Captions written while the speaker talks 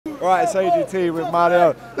Right, it's AGT with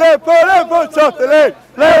Mario. Liverpool, top the league!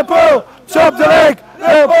 Liverpool, top the league!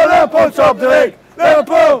 Liverpool, top the league!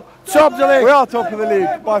 Liverpool, top the league! We are top of the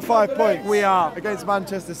league by 5 points. We are. Against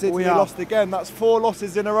Manchester City, we lost again. That's 4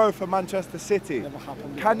 losses in a row for Manchester City. Never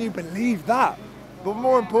happened. Can you believe that? But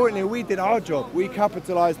more importantly, we did our job. We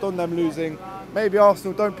capitalised on them losing. Maybe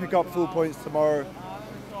Arsenal don't pick up full points tomorrow.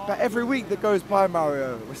 But every week that goes by,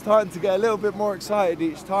 Mario, we're starting to get a little bit more excited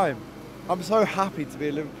each time. I'm so happy to be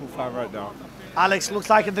a Liverpool fan right now. Alex, looks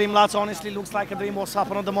like a dream, lads. Honestly, looks like a dream what's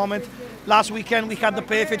happening at the moment. Last weekend, we had the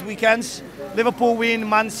perfect weekends. Liverpool win,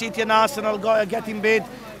 Man City and Arsenal getting beat.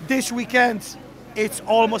 This weekend, it's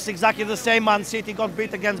almost exactly the same. Man City got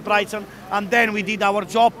beat against Brighton, and then we did our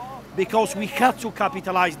job because we had to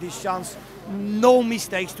capitalise this chance. No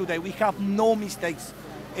mistakes today. We have no mistakes.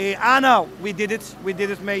 Anna, we did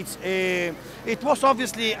it, mates. It was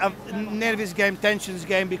obviously a nervous game, tensions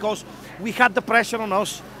game, because we had the pressure on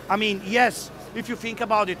us. I mean, yes, if you think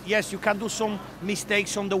about it, yes, you can do some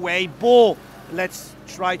mistakes on the way, but let's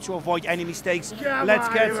try to avoid any mistakes. Yeah, let's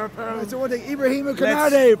get. So what Ibrahim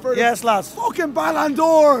Konate for the lads. fucking Ballon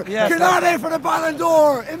d'Or. Yes, Konate for the Ballon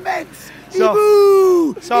d'Or. Immense. So,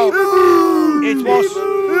 Ibu. So Ibu.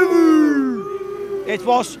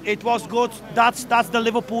 it was good. That's the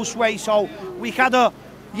Liverpool's way. So we had a,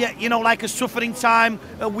 like a suffering time.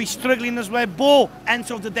 We struggling as well. But end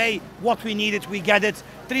of the day, what we needed, we get it.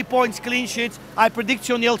 3 points, clean sheet. I predict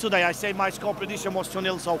 2-0 today. I say my score prediction was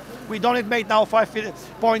 2-0. So we done it, mate. Now 5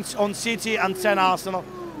 points on City and 10 Arsenal.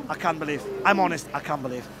 I can't believe. I'm honest. I can't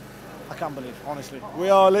believe. Honestly. We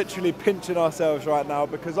are literally pinching ourselves right now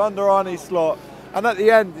because under Arne Slot, and at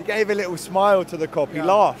the end, he gave a little smile to the Kop. He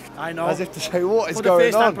laughed. I know. As if to say, what is For going the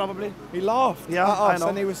first on? time, probably. He laughed at I us, know.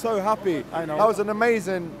 and he was so happy. I know. That was an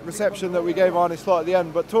amazing reception that we gave Arne Slot at the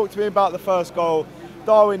end. But talk to me about the first goal.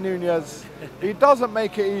 Darwin Núñez, he doesn't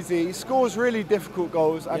make it easy. He scores really difficult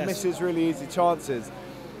goals and misses really easy chances.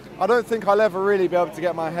 I don't think I'll ever really be able to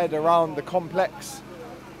get my head around the complex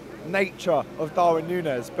nature of Darwin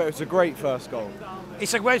Núñez, but it's a great first goal.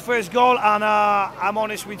 It's a great first goal, and I'm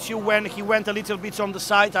honest with you, when he went a little bit on the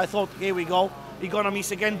side, I thought, here we go, he's gonna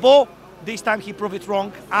miss again. But this time he proved it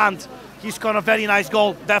wrong, and he's got a very nice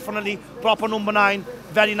goal, definitely. Proper number 9,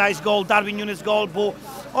 very nice goal, Darwin Núñez goal. But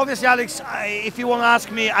obviously, Alex, if you want to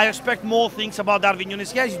ask me, I expect more things about Darwin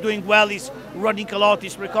Núñez. Yeah, he's doing well, he's running a lot,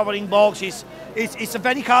 he's recovering balls, he's a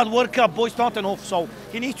very hard worker, but it's not enough. So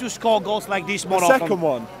he needs to score goals like this more often. The second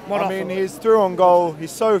one, I mean, he's through on goal, he's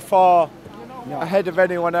so far ahead of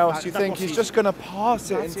anyone else. You think he's just going to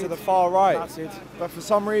pass it into the far right. That's it. But for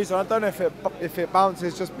some reason, I don't know if it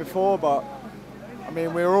bounces just before, but I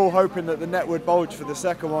mean, we were all hoping that the net would bulge for the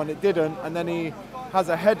second one. It didn't, and then he has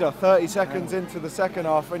a header 30 seconds into the second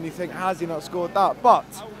half, and you think, has he not scored that? But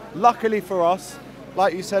luckily for us,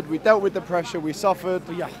 like you said, we dealt with the pressure, we suffered.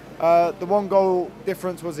 The 1 goal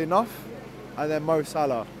difference was enough, and then Mo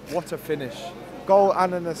Salah, what a finish. Goal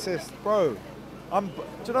and an assist, bro. Do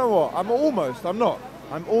you know what? I'm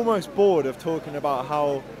almost bored of talking about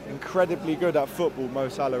how incredibly good at football Mo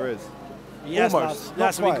Salah is. Yes, almost.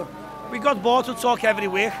 Yes, we got bored to talk every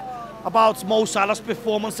week about Mo Salah's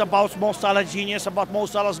performance, about Mo Salah's genius, about Mo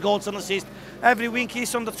Salah's goals and assists. Every week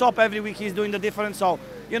he's on the top, every week he's doing the difference. So,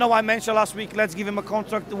 I mentioned last week, let's give him a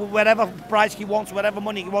contract, whatever price he wants, whatever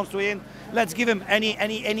money he wants to earn. Let's give him any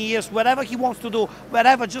years, whatever he wants to do,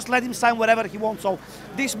 whatever. Just let him sign whatever he wants. So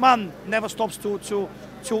this man never stops to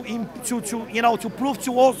prove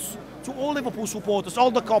to us, to all Liverpool supporters, all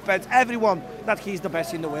the Kop heads, everyone, that he's the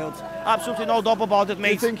best in the world. Absolutely no doubt about it,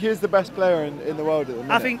 mate. Do you think he's the best player in the world at the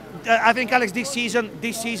minute? I think, Alex, this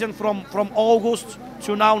season from August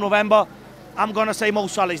to now November, I'm gonna say Mo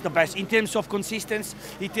Salah is the best in terms of consistency,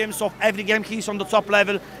 in terms of every game he's on the top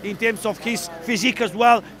level, in terms of his physique as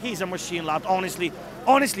well. He's a machine, lad. Honestly,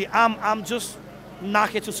 I'm just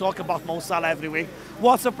knackered to talk about Mo Salah every week.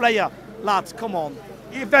 What's a player, lads? Come on,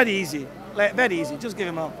 very easy, very easy. Just give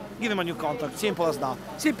him a new contract. Simple as that.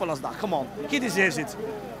 Simple as that. Come on, he deserves it.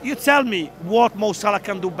 You tell me what Mo Salah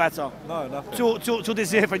can do better. No, nothing. To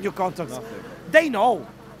deserve a new contract. Nothing. They know.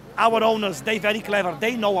 Our owners, they're very clever.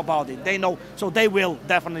 They know about it. They know. So they will.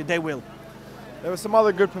 Definitely, they will. There were some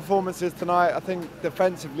other good performances tonight. I think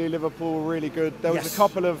defensively, Liverpool were really good. There was a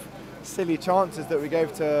couple of silly chances that we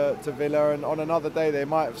gave to Villa, and on another day they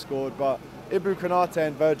might have scored. But Ibrahim Konate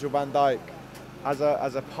and Virgil van Dijk, as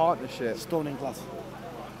a partnership, Stunning class.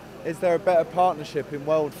 Is there a better partnership in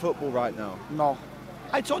world football right now? No.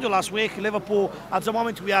 I told you last week, Liverpool, at the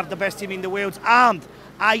moment we are the best team in the world, and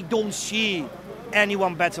I don't see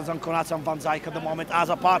anyone better than Konate and Van Dijk at the moment as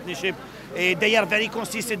a partnership. They are very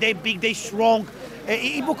consistent, they're big, they're strong.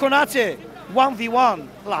 Ibu Konate, 1v1,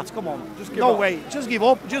 lads, come on. No way. Just give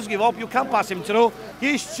up. Just give up. You can't pass him through.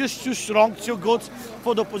 He's just too strong, too good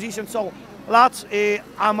for the position. So, lads,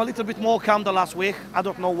 I'm a little bit more calm than last week. I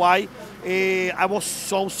don't know why. I was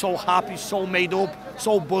so happy, so made up,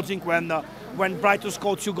 so buzzing when Brighton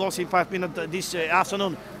scored 2 goals in 5 minutes this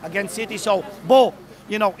afternoon against City. So, but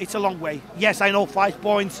you know, it's a long way. Yes, I know 5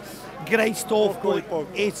 points. Great stuff, but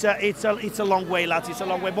it's a long way, lads. It's a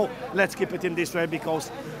long way, but let's keep it in this way,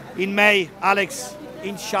 because in May, Alex,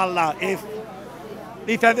 inshallah,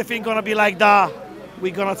 if everything gonna be like that,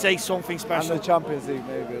 we're gonna take something special. And the Champions League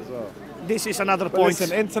maybe as well. This is another But point.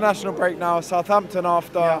 listen, international break now. Southampton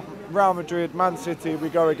after, Real Madrid, Man City. We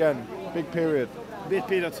go again. Big period. Big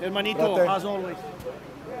period. Hermanito, as always.